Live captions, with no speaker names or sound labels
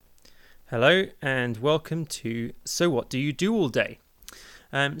Hello and welcome to So What Do You Do All Day?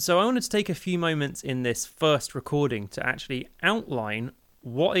 So I wanted to take a few moments in this first recording to actually outline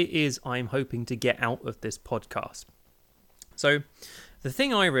what it is I'm hoping to get out of this podcast. So the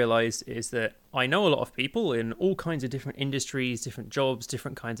thing I realised is that I know a lot of people in all kinds of different industries, different jobs,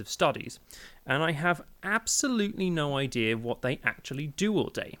 different kinds of studies, and I have absolutely no idea what they actually do all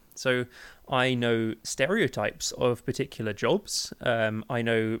day. So I know stereotypes of particular jobs. I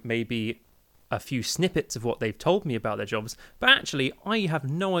know maybe a few snippets of what they've told me about their jobs, but actually I have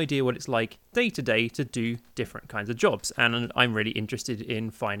no idea what it's like day to day to do different kinds of jobs, and I'm really interested in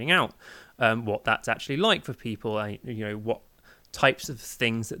finding out what that's actually like for people. What types of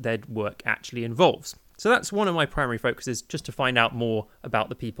things that their work actually involves. So that's one of my primary focuses, just to find out more about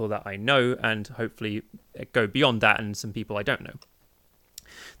the people that I know and hopefully go beyond that and some people I don't know.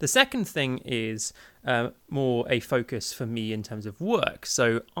 The second thing is more a focus for me in terms of work.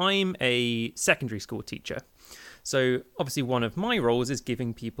 So I'm a secondary school teacher. So obviously one of my roles is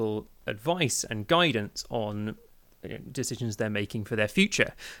giving people advice and guidance on decisions they're making for their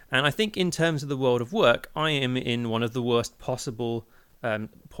future. And I think in terms of the world of work, I am in one of the worst possible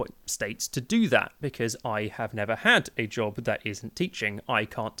states to do that, because I have never had a job that isn't teaching. I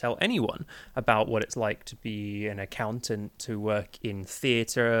can't tell anyone about what it's like to be an accountant, to work in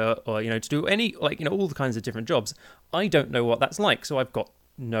theatre, or to do any all the kinds of different jobs. I don't know what that's like, so I've got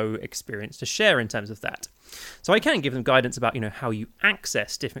no experience to share in terms of that. So I can give them guidance about how you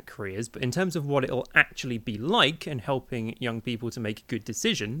access different careers, but in terms of what it'll actually be like and helping young people to make good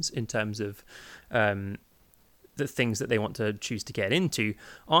decisions in terms of the things that they want to choose to get into,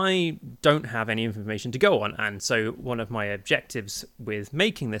 I don't have any information to go on. And so one of my objectives with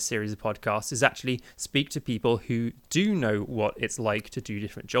making this series of podcasts is actually speak to people who do know what it's like to do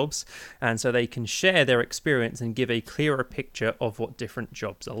different jobs, and so they can share their experience and give a clearer picture of what different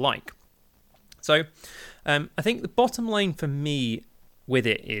jobs are like. So I think the bottom line for me with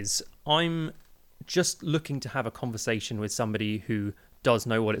it is I'm just looking to have a conversation with somebody who does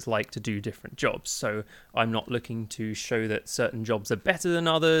know what it's like to do different jobs. So I'm not looking to show that certain jobs are better than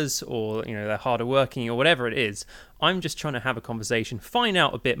others, or they're harder working, or whatever it is. I'm just trying to have a conversation, find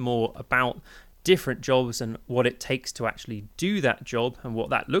out a bit more about different jobs and what it takes to actually do that job and what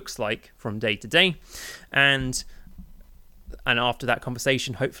that looks like from day to day. And after that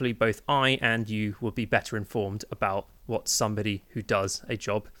conversation, hopefully both I and you will be better informed about what somebody who does a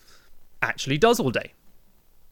job actually does all day.